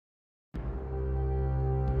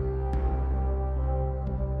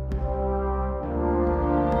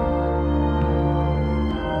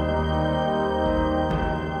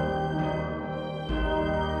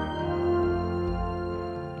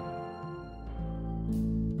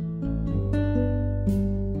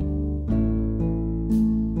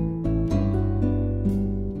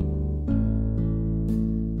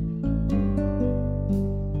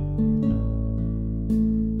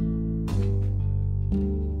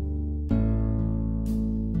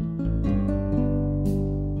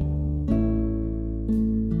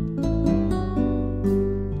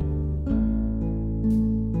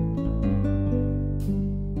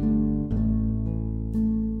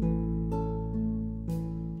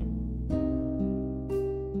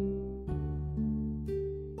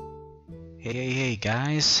Hey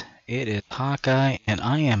guys, it is Hawkeye and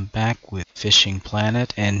I am back with Fishing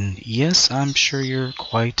Planet, and yes, I'm sure you're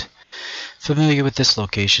quite familiar with this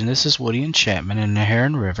location. This is Woody Enchantment in the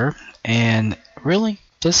Heron River, and really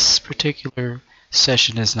this particular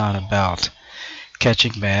session is not about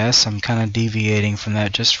catching bass. I'm kind of deviating from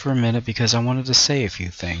that just for a minute because I wanted to say a few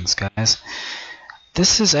things, guys.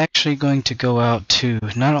 This is actually going to go out to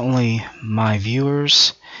not only my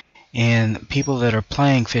viewers and people that are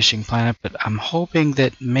playing Fishing Planet, but I'm hoping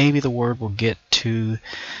that maybe the word will get to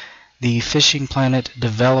the Fishing Planet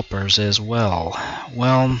developers as well.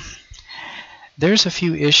 Well, there's a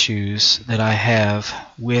few issues that I have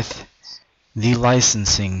with the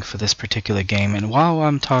licensing for this particular game, and while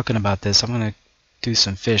I'm talking about this, I'm going to do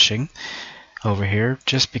some fishing over here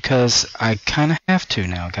just because I kind of have to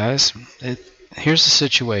now, guys. Here's the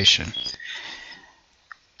situation.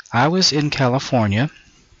 I was in California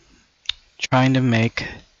trying to make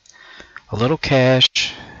a little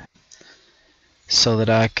cash so that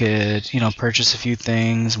I could, purchase a few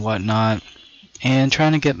things, whatnot, and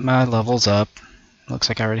trying to get my levels up. Looks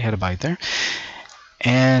like I already had a bite there.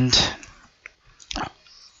 And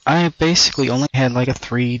I basically only had like a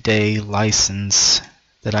 3-day license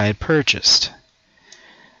that I had purchased.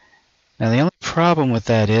 Now the only problem with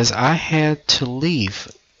that is I had to leave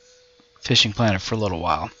Fishing Planet for a little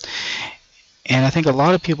while. And I think a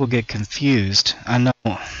lot of people get confused. I know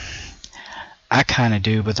I kind of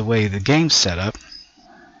do, but the way the game's set up.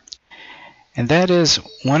 And that is,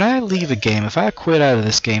 when I leave a game, if I quit out of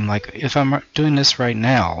this game, like if I'm doing this right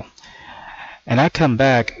now, and I come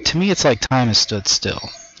back, to me it's like time has stood still,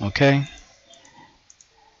 okay?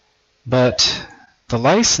 But the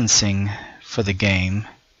licensing for the game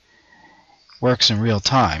works in real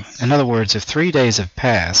time. In other words, if 3 days have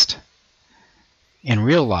passed, in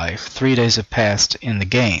real life, 3 days have passed in the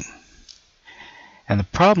game. And the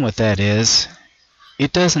problem with that is,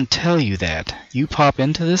 it doesn't tell you that. You pop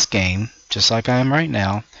into this game, just like I am right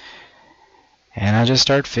now, and I just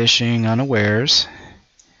start fishing unawares,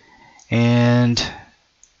 and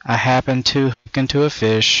I happen to hook into a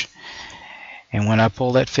fish, and when I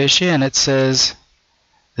pull that fish in, it says,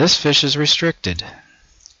 this fish is restricted.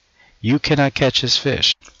 You cannot catch this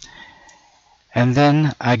fish. And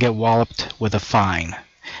then I get walloped with a fine.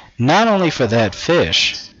 Not only for that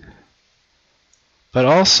fish, but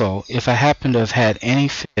also if I happen to have had any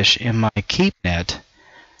fish in my keep net,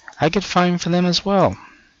 I get fined for them as well.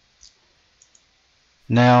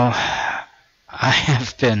 Now, I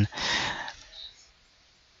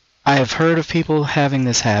have heard of people having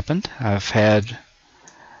this happen. I've had,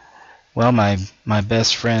 well, my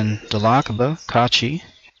best friend Dulakaba, Kachi,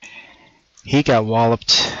 he got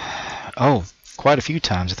walloped, quite a few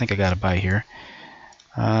times. I think I got a bite here.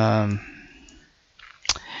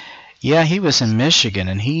 Yeah, he was in Michigan,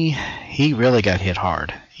 and he really got hit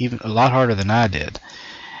hard, even a lot harder than I did.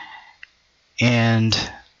 And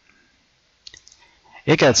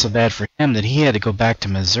it got so bad for him that he had to go back to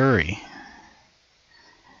Missouri.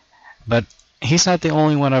 But he's not the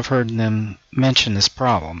only one I've heard them mention this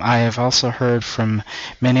problem. I have also heard from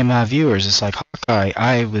many of my viewers, it's like, Hawkeye,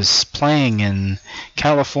 I was playing in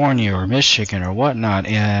California or Michigan or whatnot,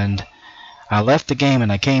 and I left the game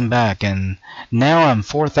and I came back, and now I'm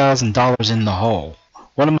 $4,000 in the hole.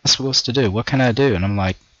 What am I supposed to do? What can I do? And I'm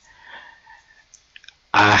like,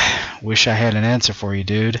 I wish I had an answer for you,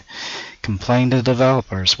 dude. Complain to the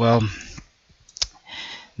developers. Well,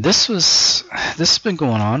 this has been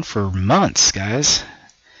going on for months, guys.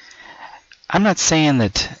 I'm not saying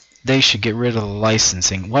that they should get rid of the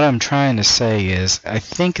licensing. What I'm trying to say is I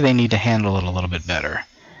think they need to handle it a little bit better.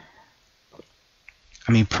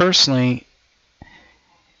 I mean, personally,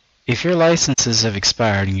 if your licenses have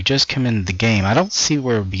expired and you just come into the game, I don't see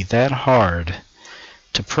where it would be that hard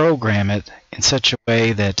to program it in such a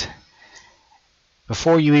way that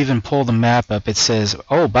before you even pull the map up, it says,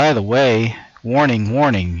 oh, by the way, warning,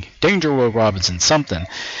 warning, Danger Will Robinson, something.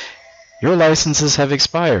 Your licenses have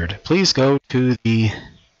expired. Please go to the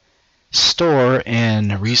store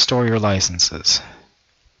and restore your licenses.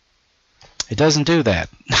 It doesn't do that.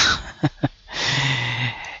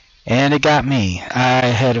 And it got me. I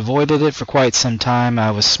had avoided it for quite some time.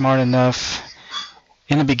 I was smart enough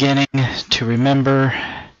in the beginning to remember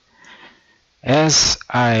as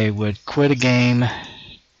I would quit a game,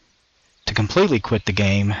 to completely quit the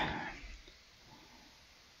game, at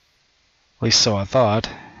least so I thought.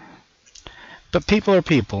 But people are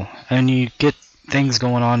people, and you get things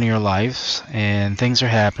going on in your lives, and things are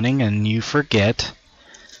happening, and you forget.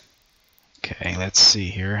 Okay, let's see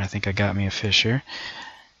here. I think I got me a fish here.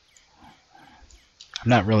 I'm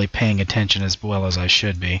not really paying attention as well as I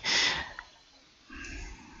should be.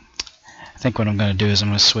 think what I'm going to do is I'm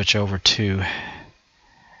going to switch over to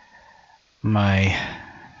my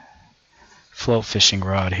float fishing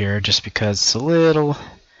rod here, just because it's a little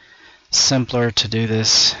simpler to do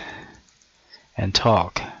this and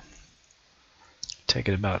talk. Take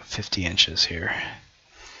it about 50 inches here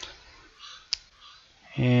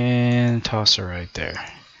and toss her right there.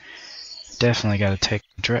 Definitely got to take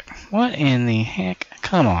the direct. What in the heck?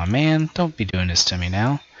 Come on, man, don't be doing this to me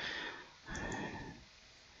now.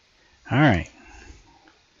 Alright,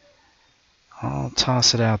 I'll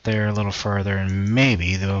toss it out there a little further, and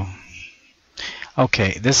maybe though.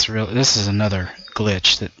 Okay, this is another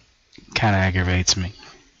glitch that kind of aggravates me.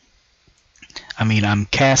 I mean, I'm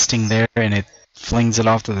casting there and it flings it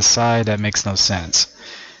off to the side. That makes no sense,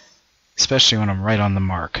 especially when I'm right on the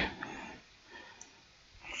mark.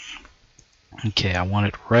 Okay, I want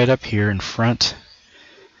it right up here in front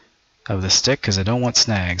of the stick because I don't want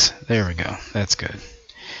snags. There we go. That's good.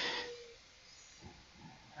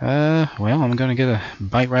 Well, I'm going to get a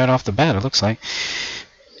bite right off the bat, it looks like.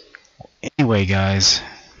 Anyway, guys,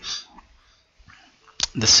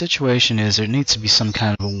 the situation is there needs to be some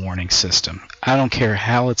kind of a warning system. I don't care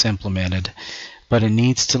how it's implemented, but it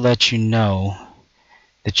needs to let you know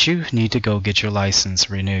that you need to go get your license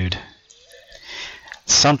renewed.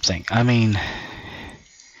 Something. I mean,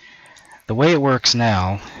 the way it works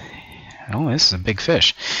now... Oh, this is a big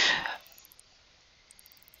fish.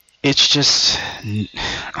 It's just...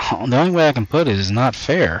 The only way I can put it is not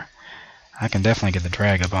fair. I can definitely get the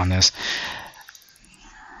drag up on this.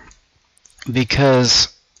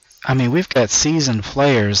 Because, I mean, we've got seasoned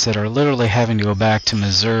players that are literally having to go back to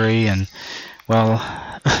Missouri and, well,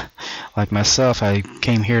 like myself, I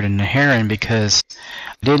came here to Neherrin because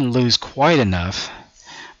I didn't lose quite enough,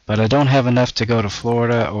 but I don't have enough to go to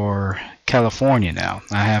Florida or California now.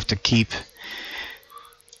 I have to keep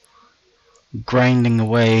grinding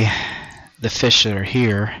away the fish that are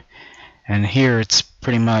here, and here it's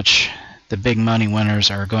pretty much the big money winners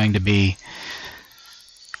are going to be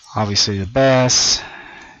obviously the bass,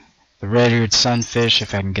 the red-eared sunfish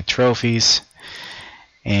if I can get trophies,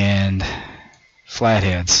 and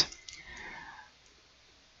flatheads.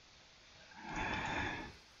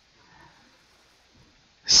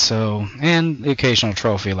 So, and the occasional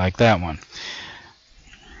trophy like that one.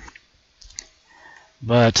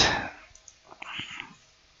 But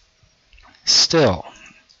still,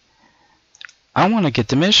 I want to get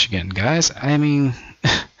to Michigan, guys. I mean,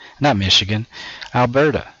 not Michigan,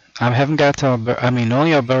 Alberta. I haven't got to Alberta. I mean, the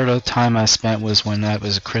only Alberta time I spent was when that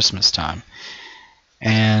was Christmas time.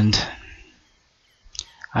 And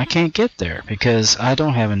I can't get there because I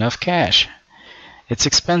don't have enough cash. It's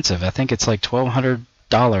expensive. I think it's like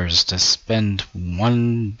 $1,200 to spend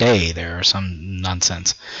one day there or some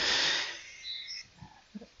nonsense.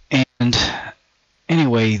 And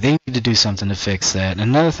anyway, they need to do something to fix that.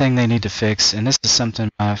 Another thing they need to fix, and this is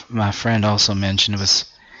something my friend also mentioned, was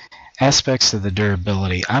aspects of the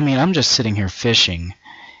durability. I mean, I'm just sitting here fishing,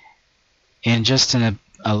 and just in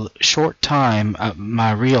a short time,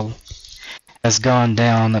 my reel has gone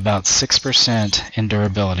down about 6% in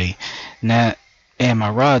durability. Now, and my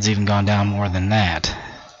rod's even gone down more than that.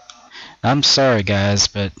 I'm sorry, guys,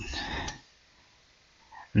 but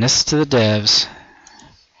and this is to the devs.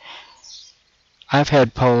 I've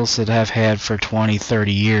had poles that I've had for 20,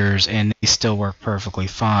 30 years, and they still work perfectly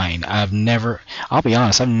fine. I'll be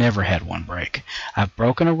honest, I've never had one break. I've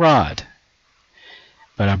broken a rod,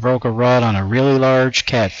 but I broke a rod on a really large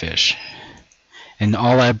catfish. And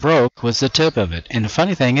all I broke was the tip of it. And the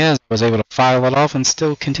funny thing is, I was able to file it off and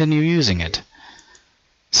still continue using it.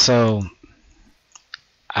 So,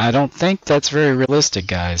 I don't think that's very realistic,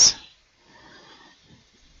 guys.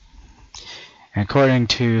 According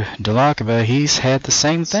to Dulakaba, he's had the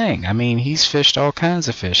same thing. I mean, he's fished all kinds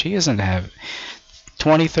of fish. He doesn't have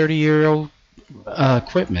 20, 30-year-old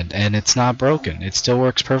equipment, and it's not broken. It still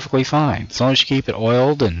works perfectly fine. As long as you keep it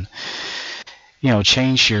oiled and, you know,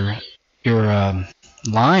 change your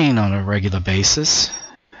line on a regular basis,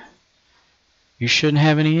 you shouldn't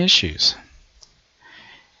have any issues.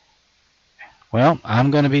 Well,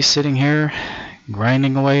 I'm going to be sitting here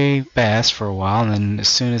grinding away bass for a while, and then as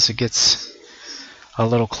soon as it gets a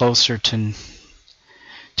little closer to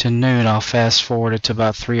noon, I'll fast forward it to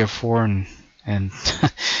about 3 or 4 and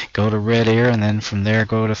go to red ear, and then from there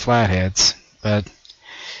go to flatheads. But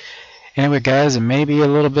anyway, guys, it may be a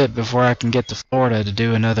little bit before I can get to Florida to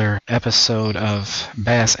do another episode of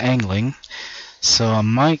bass angling, so I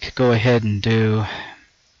might go ahead and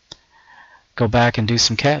go back and do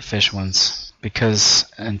some catfish ones, because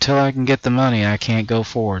until I can get the money, I can't go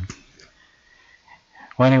forward.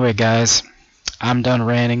 Well, anyway, guys, I'm done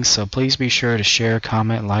ranting, so please be sure to share,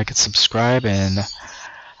 comment, like, and subscribe, and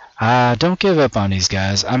don't give up on these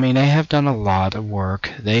guys. I mean, they have done a lot of work.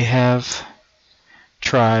 They have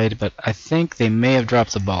tried, but I think they may have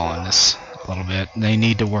dropped the ball on this a little bit. They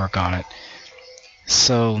need to work on it.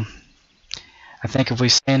 So I think if we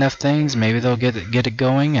say enough things, maybe they'll get it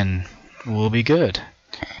going, and we'll be good.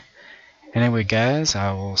 Anyway, guys,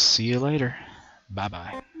 I will see you later.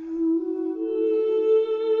 Bye-bye.